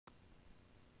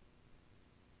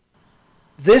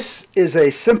This is a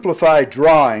simplified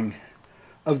drawing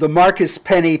of the Marcus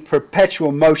Penny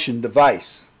perpetual motion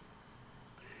device.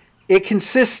 It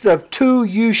consists of two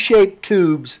U-shaped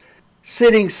tubes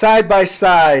sitting side by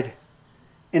side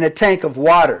in a tank of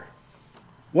water.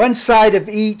 One side of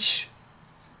each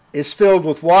is filled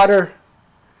with water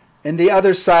and the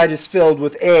other side is filled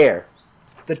with air.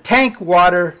 The tank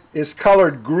water is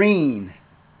colored green.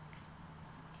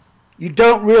 You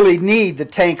don't really need the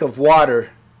tank of water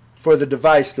for the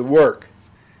device to work.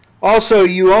 Also,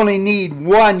 you only need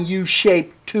one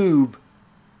U-shaped tube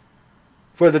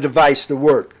for the device to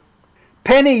work.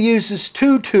 Penny uses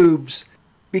two tubes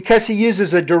because he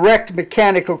uses a direct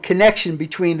mechanical connection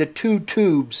between the two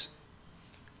tubes.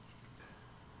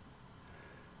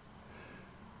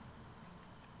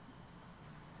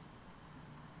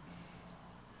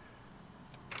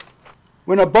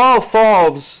 When a ball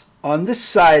falls on this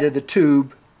side of the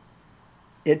tube,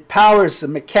 it powers a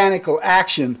mechanical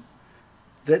action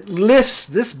that lifts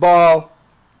this ball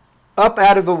up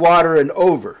out of the water and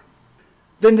over.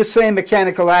 Then the same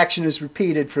mechanical action is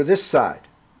repeated for this side.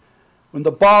 When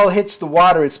the ball hits the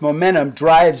water, its momentum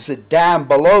drives it down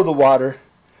below the water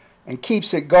and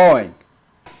keeps it going.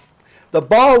 The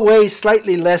ball weighs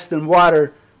slightly less than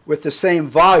water with the same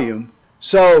volume,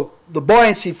 so the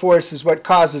buoyancy force is what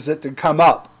causes it to come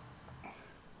up.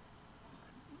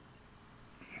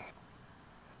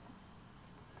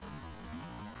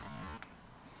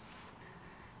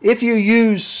 If you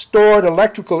use stored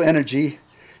electrical energy,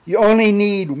 you only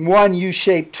need one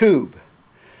U-shaped tube.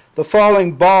 The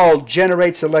falling ball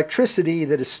generates electricity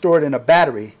that is stored in a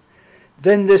battery.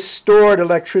 Then this stored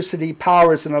electricity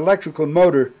powers an electrical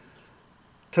motor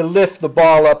to lift the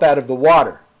ball up out of the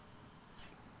water.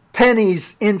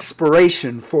 Penny's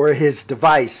inspiration for his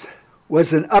device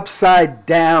was an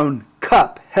upside-down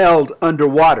cup held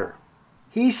underwater.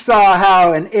 He saw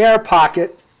how an air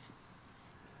pocket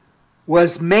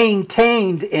was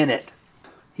maintained in it.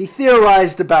 He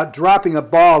theorized about dropping a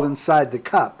ball inside the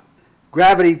cup.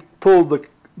 Gravity pulled the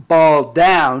ball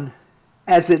down.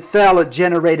 As it fell, it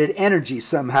generated energy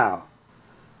somehow.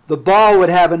 The ball would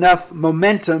have enough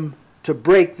momentum to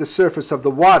break the surface of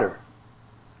the water.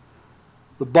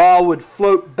 The ball would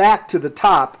float back to the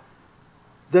top.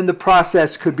 Then the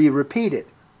process could be repeated.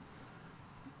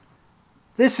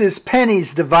 This is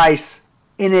Penny's device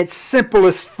in its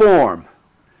simplest form.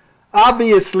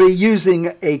 Obviously,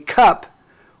 using a cup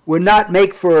would not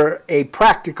make for a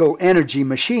practical energy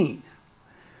machine.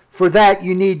 For that,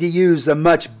 you need to use a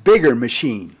much bigger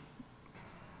machine.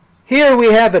 Here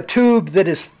we have a tube that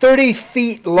is 30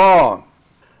 feet long.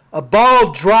 A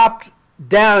ball dropped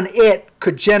down it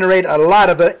could generate a lot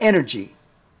of energy,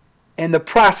 and the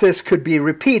process could be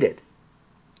repeated.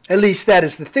 At least that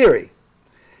is the theory.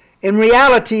 In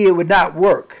reality, it would not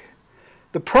work.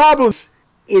 The problem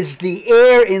is the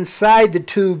air inside the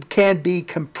tube can be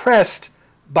compressed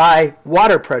by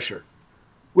water pressure.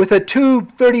 With a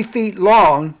tube 30 feet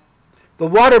long, the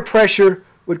water pressure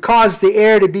would cause the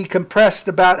air to be compressed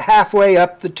about halfway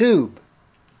up the tube.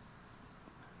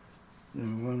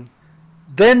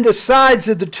 Then the sides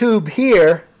of the tube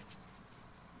here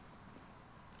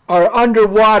are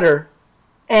underwater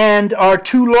and are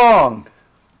too long.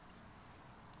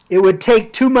 It would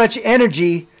take too much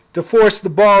energy to force the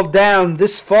ball down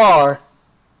this far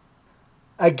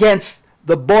against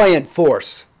the buoyant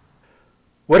force.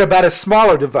 What about a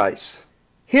smaller device?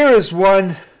 Here is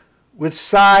one with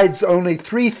sides only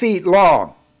 3 feet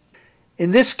long.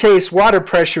 In this case, water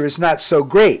pressure is not so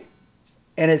great,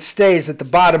 and it stays at the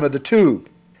bottom of the tube.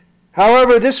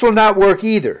 However, this will not work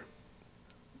either.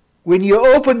 When you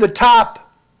open the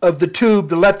top of the tube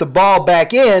to let the ball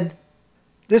back in,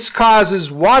 this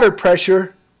causes water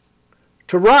pressure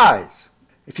to rise.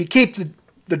 If you keep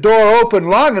the door open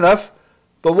long enough,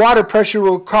 the water pressure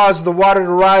will cause the water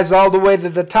to rise all the way to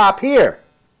the top here.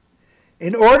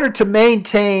 In order to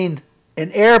maintain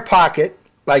an air pocket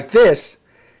like this,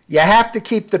 you have to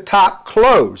keep the top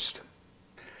closed.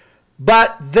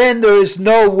 But then there is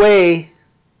no way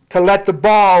to let the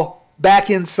ball back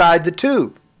inside the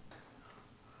tube.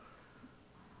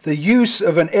 The use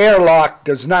of an airlock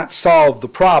does not solve the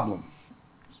problem.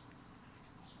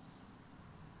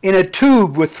 In a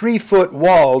tube with 3-foot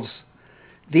walls,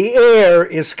 the air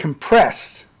is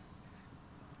compressed,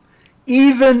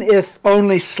 even if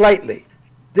only slightly.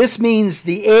 This means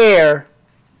the air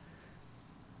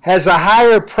has a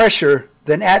higher pressure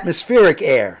than atmospheric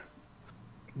air.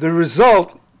 The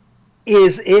result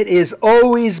is it is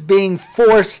always being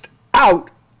forced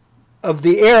out of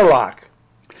the airlock.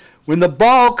 When the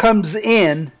ball comes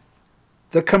in,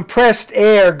 the compressed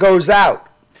air goes out.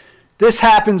 This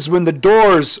happens when the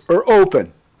doors are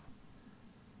open.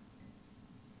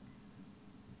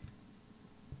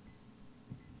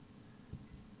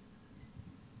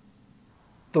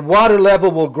 the water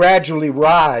level will gradually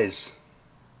rise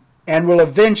and will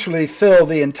eventually fill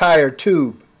the entire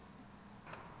tube.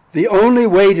 The only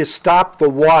way to stop the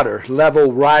water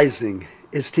level rising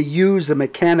is to use a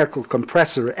mechanical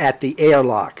compressor at the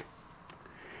airlock.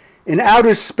 In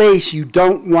outer space, you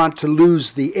don't want to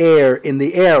lose the air in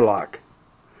the airlock.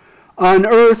 On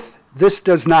Earth, this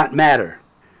does not matter.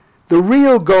 The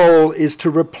real goal is to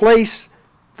replace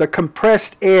the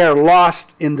compressed air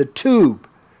lost in the tube,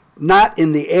 not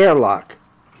in the airlock.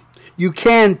 You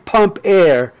can pump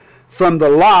air from the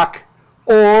lock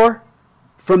or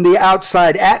from the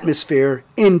outside atmosphere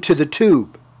into the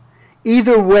tube.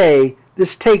 Either way,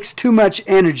 this takes too much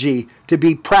energy to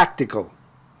be practical.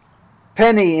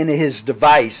 Penny in his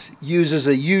device uses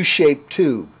a U-shaped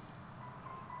tube,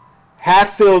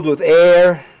 half filled with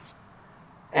air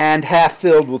and half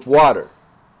filled with water.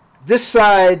 This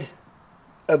side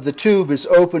of the tube is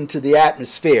open to the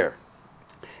atmosphere.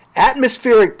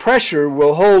 Atmospheric pressure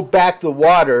will hold back the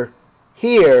water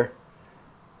here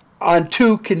on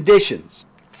two conditions.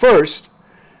 First,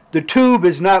 the tube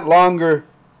is not longer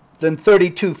than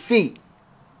 32 feet.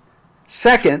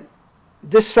 Second,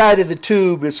 this side of the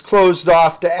tube is closed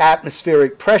off to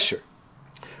atmospheric pressure.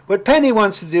 What Penny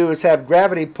wants to do is have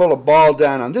gravity pull a ball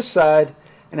down on this side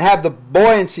and have the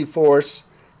buoyancy force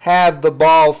have the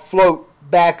ball float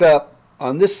back up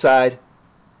on this side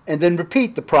and then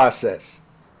repeat the process.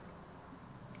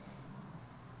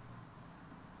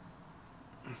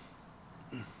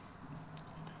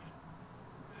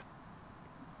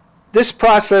 This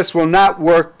process will not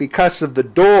work because of the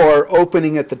door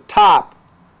opening at the top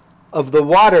of the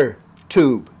water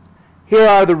tube. Here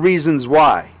are the reasons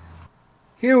why.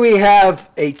 Here we have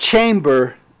a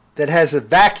chamber that has a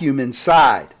vacuum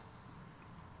inside.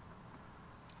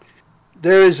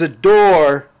 There is a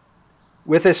door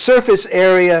with a surface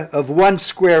area of 1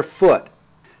 square foot.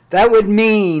 That would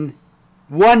mean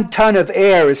 1 ton of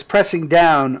air is pressing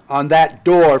down on that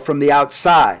door from the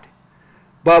outside,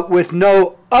 but with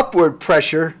no upward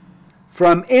pressure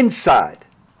from inside.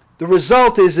 The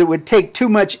result is it would take too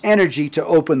much energy to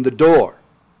open the door.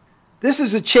 This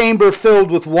is a chamber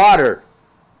filled with water.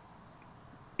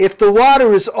 If the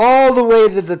water is all the way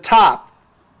to the top,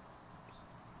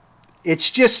 it's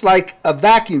just like a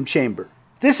vacuum chamber.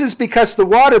 This is because the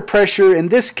water pressure in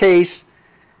this case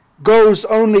goes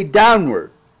only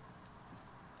downward.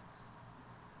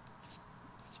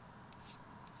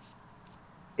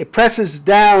 It presses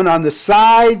down on the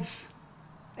sides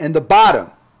and the bottom.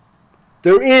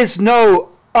 There is no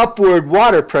upward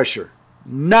water pressure,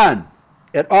 none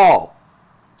at all.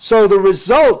 So the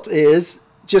result is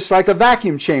just like a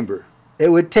vacuum chamber. It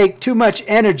would take too much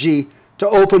energy to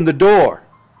open the door.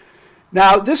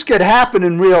 Now, this could happen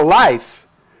in real life,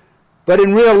 but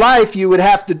in real life you would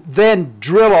have to then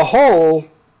drill a hole,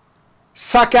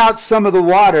 suck out some of the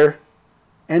water,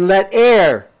 and let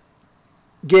air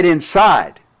get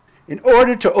inside. In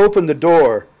order to open the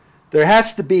door, there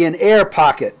has to be an air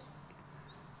pocket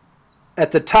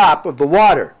at the top of the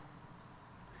water,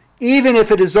 even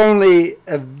if it is only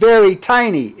a very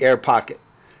tiny air pocket.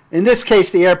 In this case,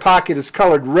 the air pocket is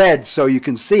colored red so you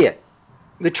can see it.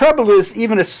 The trouble is,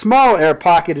 even a small air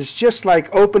pocket is just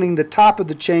like opening the top of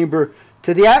the chamber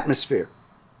to the atmosphere.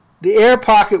 The air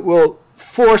pocket will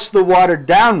force the water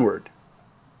downward.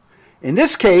 In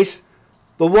this case,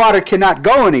 the water cannot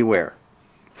go anywhere.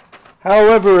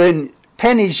 However, in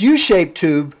Penny's U-shaped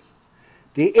tube,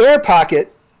 the air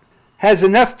pocket has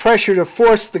enough pressure to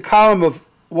force the column of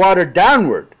water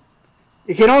downward.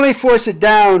 It can only force it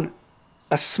down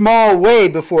a small way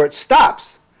before it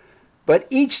stops. But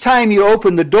each time you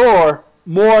open the door,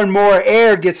 more and more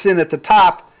air gets in at the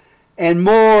top, and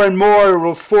more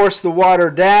will force the water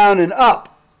down and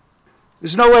up.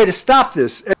 There's no way to stop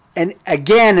this. And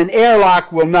again, an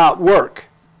airlock will not work.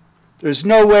 There's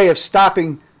no way of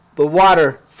stopping the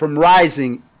water from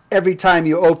rising every time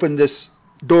you open this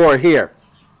door here.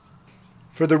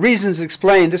 For the reasons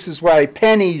explained, this is why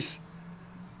Penny's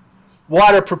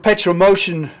water perpetual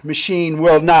motion machine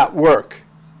will not work.